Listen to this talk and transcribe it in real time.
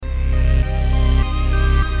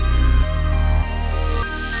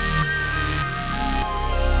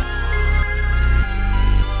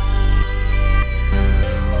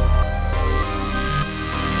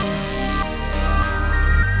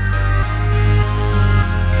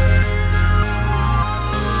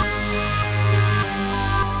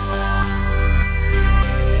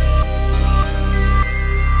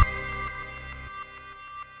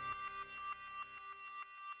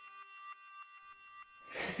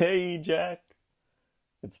Hey, Jack.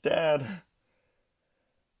 It's Dad.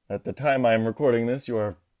 At the time I am recording this, you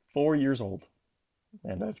are 4 years old.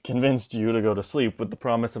 And I've convinced you to go to sleep with the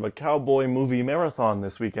promise of a cowboy movie marathon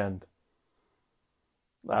this weekend.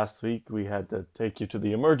 Last week, we had to take you to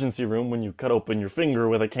the emergency room when you cut open your finger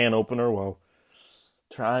with a can opener while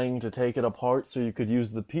trying to take it apart so you could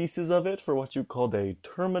use the pieces of it for what you called a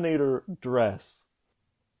Terminator dress.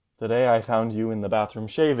 Today I found you in the bathroom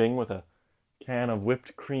shaving with a can of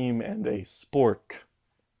whipped cream and a spork.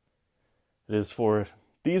 It is for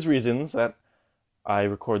these reasons that I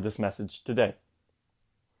record this message today.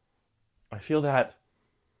 I feel that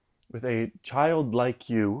with a child like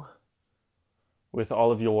you, with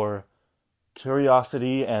all of your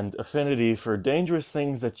curiosity and affinity for dangerous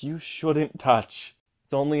things that you shouldn't touch,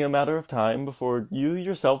 it's only a matter of time before you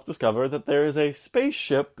yourself discover that there is a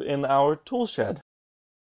spaceship in our tool shed.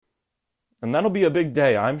 And that'll be a big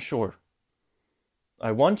day, I'm sure.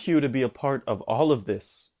 I want you to be a part of all of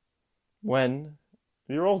this when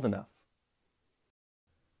you're old enough.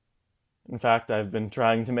 In fact, I've been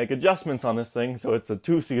trying to make adjustments on this thing so it's a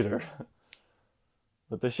two-seater.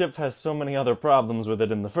 But the ship has so many other problems with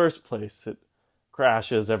it in the first place. It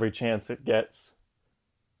crashes every chance it gets.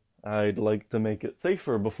 I'd like to make it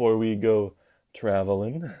safer before we go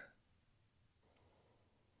traveling.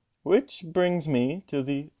 Which brings me to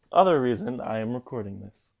the other reason I am recording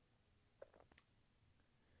this.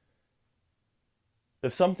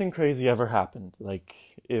 If something crazy ever happened, like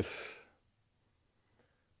if...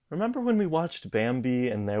 Remember when we watched Bambi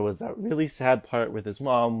and there was that really sad part with his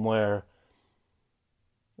mom where...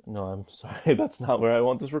 No, I'm sorry, that's not where I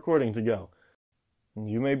want this recording to go.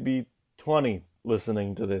 You may be 20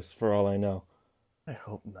 listening to this for all I know. I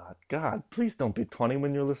hope not. God, please don't be 20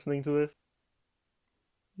 when you're listening to this.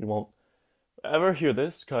 You won't ever hear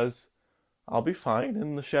this, because I'll be fine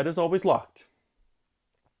and the shed is always locked.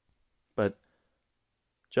 But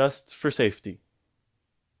just for safety.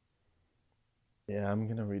 Yeah, I'm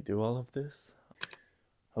gonna redo all of this.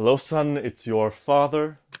 Hello, son, it's your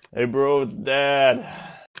father. Hey, bro, it's Dad.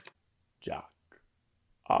 Jack,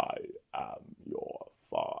 I am your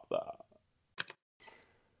father.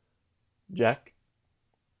 Jack,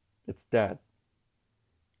 it's Dad.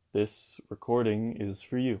 This recording is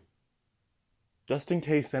for you. Just in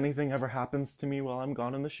case anything ever happens to me while I'm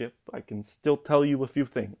gone on the ship, I can still tell you a few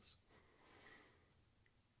things.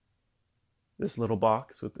 This little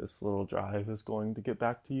box with this little drive is going to get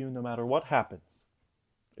back to you no matter what happens.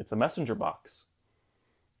 It's a messenger box.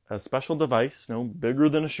 A special device no bigger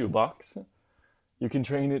than a shoebox. You can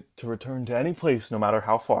train it to return to any place no matter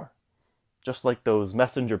how far. Just like those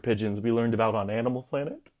messenger pigeons we learned about on Animal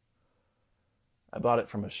Planet. I bought it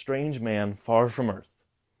from a strange man far from Earth.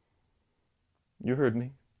 You heard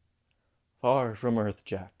me. Far from Earth,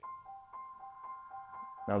 Jack.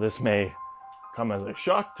 Now this may come as a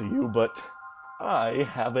shock to you, but I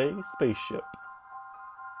have a spaceship.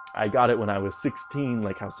 I got it when I was 16,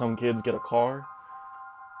 like how some kids get a car.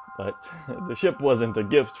 But the ship wasn't a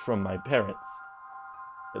gift from my parents.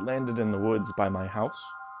 It landed in the woods by my house.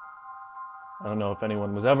 I don't know if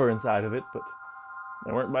anyone was ever inside of it, but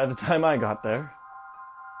they weren't by the time I got there.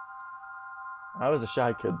 I was a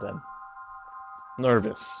shy kid then.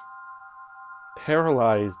 Nervous.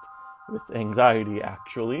 Paralyzed with anxiety,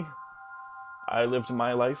 actually. I lived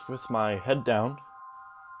my life with my head down.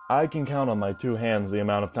 I can count on my two hands the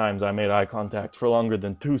amount of times I made eye contact for longer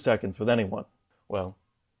than 2 seconds with anyone. Well,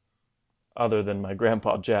 other than my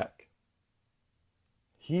grandpa Jack.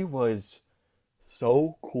 He was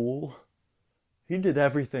so cool. He did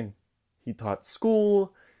everything. He taught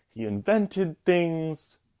school. He invented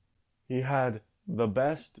things. He had the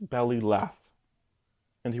best belly laugh.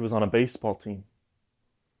 And he was on a baseball team.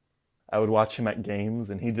 I would watch him at games,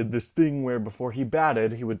 and he did this thing where before he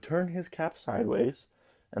batted, he would turn his cap sideways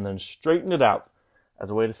and then straighten it out as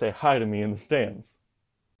a way to say hi to me in the stands.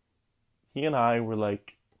 He and I were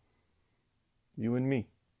like you and me.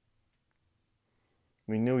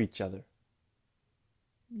 We knew each other.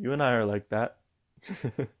 You and I are like that.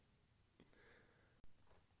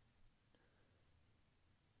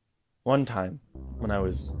 One time, when I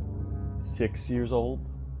was 6 years old,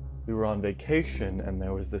 we were on vacation and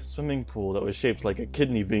there was this swimming pool that was shaped like a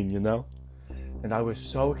kidney bean, you know? And I was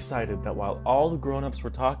so excited that while all the grown-ups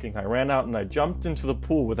were talking, I ran out and I jumped into the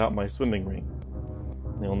pool without my swimming ring.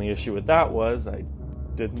 The only issue with that was I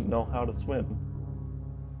didn't know how to swim.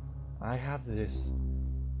 I have this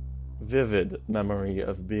vivid memory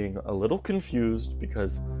of being a little confused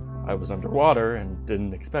because I was underwater and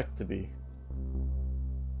didn't expect to be.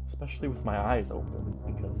 Especially with my eyes open,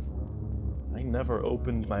 because I never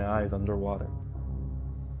opened my eyes underwater.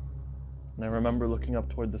 And I remember looking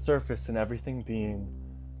up toward the surface and everything being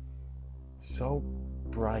so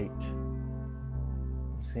bright.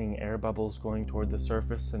 Seeing air bubbles going toward the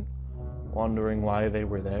surface and wondering why they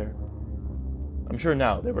were there. I'm sure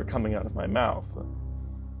now they were coming out of my mouth.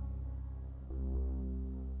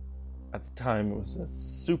 At the time, it was a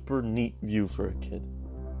super neat view for a kid.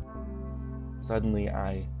 Suddenly,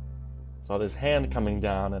 I saw this hand coming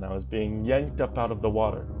down and I was being yanked up out of the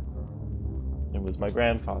water. It was my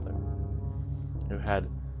grandfather, who had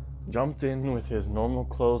jumped in with his normal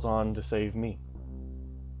clothes on to save me.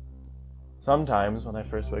 Sometimes, when I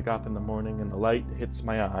first wake up in the morning and the light hits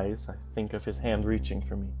my eyes, I think of his hand reaching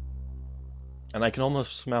for me. And I can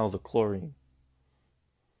almost smell the chlorine.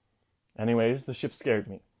 Anyways, the ship scared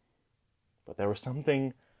me. But there was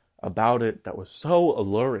something about it that was so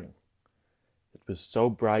alluring. It was so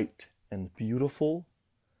bright and beautiful.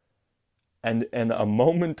 And in a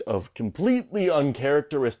moment of completely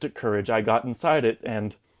uncharacteristic courage, I got inside it,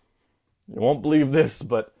 and you won't believe this,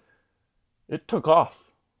 but it took off.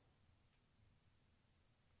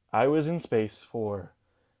 I was in space for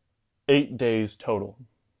 8 days total.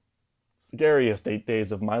 Scariest 8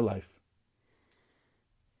 days of my life.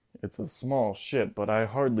 It's a small ship, but I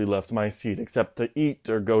hardly left my seat except to eat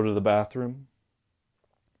or go to the bathroom.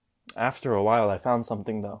 After a while, I found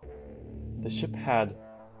something, though. The ship had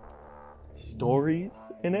stories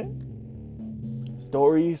in it.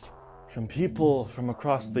 Stories from people from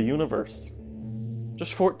across the universe.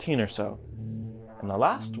 Just 14 or so. And the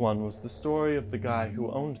last one was the story of the guy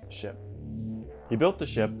who owned the ship. He built the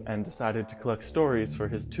ship and decided to collect stories for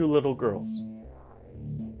his 2 little girls.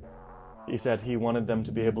 He said he wanted them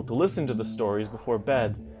to be able to listen to the stories before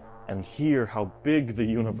bed and hear how big the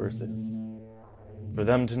universe is. For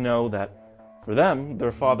them to know that, for them,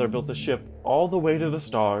 their father built the ship all the way to the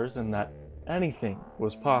stars and that anything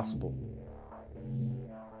was possible.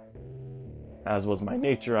 As was my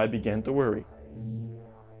nature, I began to worry.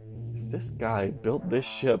 If this guy built this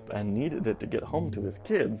ship and needed it to get home to his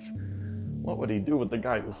kids, what would he do with the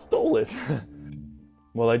guy who stole it?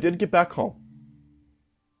 Well, I did get back home.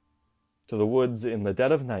 To the woods in the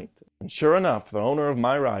dead of night, and sure enough, the owner of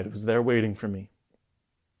my ride was there waiting for me.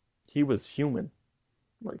 He was human,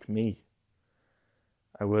 like me.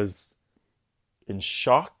 I was in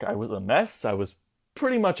shock, I was a mess, I was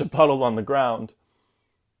pretty much a puddle on the ground.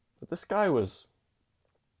 But this guy was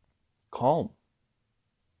calm,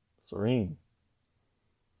 serene.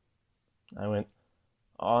 I went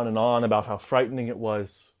on and on about how frightening it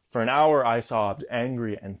was. For an hour I sobbed,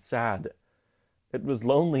 angry and sad. It was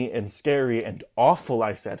lonely and scary and awful,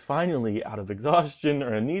 I said. Finally, out of exhaustion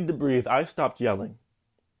or a need to breathe, I stopped yelling.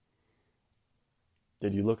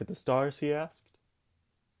 Did you look at the stars, he asked.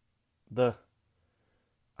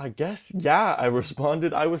 I guess, yeah, I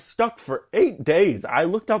responded. I was stuck for 8 days. I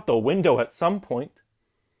looked out the window at some point.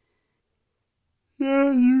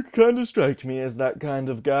 Yeah, you kind of strike me as that kind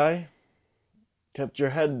of guy. Kept your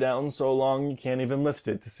head down so long you can't even lift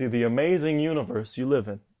it to see the amazing universe you live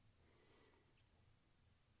in.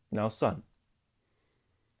 Now, son,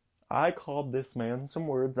 I called this man some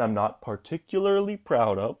words I'm not particularly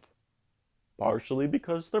proud of, partially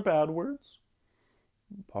because they're bad words,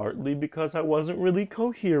 partly because I wasn't really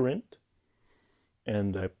coherent,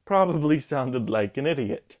 and I probably sounded like an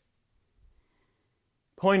idiot.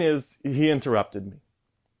 Point is, he interrupted me.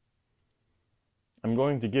 I'm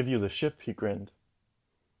going to give you the ship, he grinned.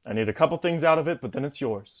 I need a couple things out of it, but then it's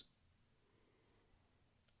yours.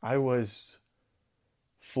 I was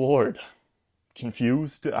floored,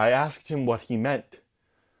 confused. I asked him what he meant.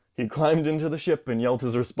 He climbed into the ship and yelled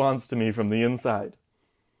his response to me from the inside.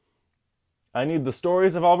 I need the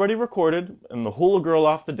stories I've already recorded and the hula girl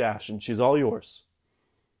off the dash, and she's all yours.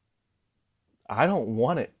 I don't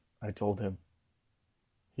want it, I told him.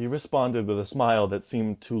 He responded with a smile that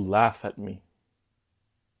seemed to laugh at me.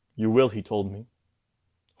 You will, he told me.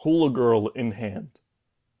 Hula girl in hand.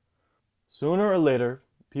 Sooner or later,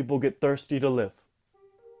 people get thirsty to live.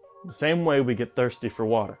 The same way we get thirsty for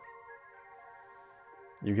water.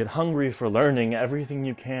 You get hungry for learning everything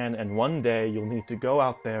you can, and one day you'll need to go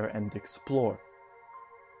out there and explore.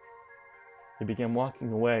 He began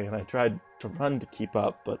walking away, and I tried to run to keep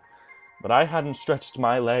up, but I hadn't stretched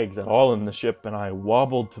my legs at all in the ship, and I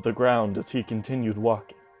wobbled to the ground as he continued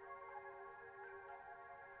walking.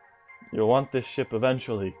 You'll want this ship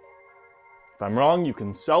eventually. If I'm wrong, you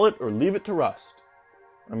can sell it or leave it to rust.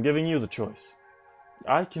 I'm giving you the choice.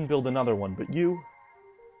 I can build another one, but you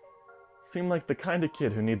seem like the kind of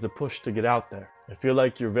kid who needs a push to get out there. I feel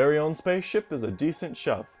like your very own spaceship is a decent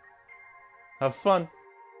shove. Have fun.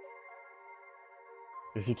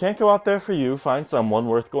 If you can't go out there for you, find someone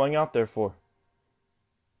worth going out there for.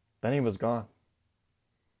 Then he was gone.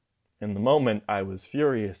 In the moment, I was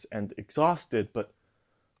furious and exhausted, but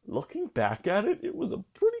looking back at it, it was a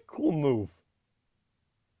pretty cool move.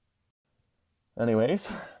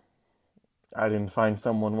 Anyways, I didn't find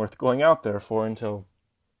someone worth going out there for until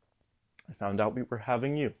I found out we were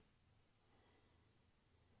having you.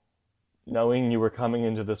 Knowing you were coming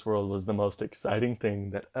into this world was the most exciting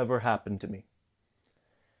thing that ever happened to me.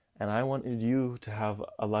 And I wanted you to have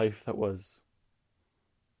a life that was,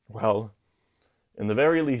 well, in the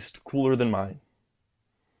very least, cooler than mine.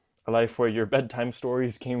 A life where your bedtime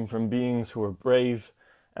stories came from beings who were brave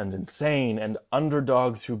and insane and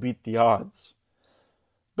underdogs who beat the odds.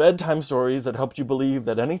 Bedtime stories that helped you believe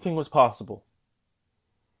that anything was possible.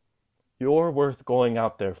 You're worth going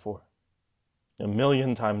out there for,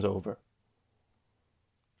 1,000,000 times over.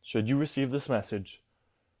 Should you receive this message,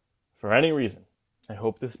 for any reason, I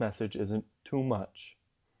hope this message isn't too much.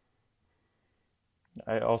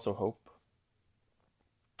 I also hope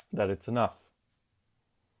that it's enough.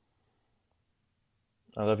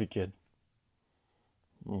 I love you, kid.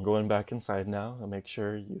 I'm going back inside now to make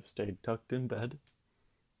sure you've stayed tucked in bed.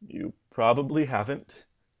 You probably haven't.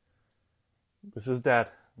 This is Dad.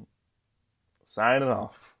 Signing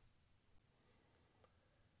off.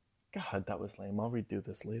 God, that was lame. I'll redo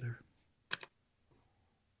this later.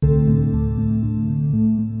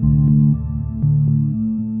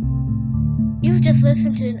 You've just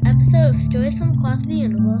listened to an episode of Stories from Across the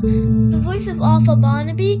Universe. The voice of Arthur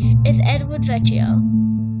Barnaby is Edward Vecchio.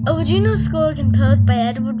 Original score composed by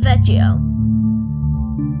Edward Vecchio.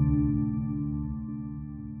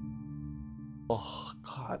 Oh,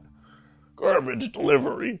 God. Garbage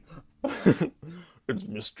delivery. It's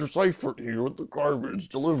Mr. Seifert here with the garbage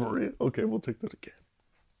delivery. Okay, we'll take that again.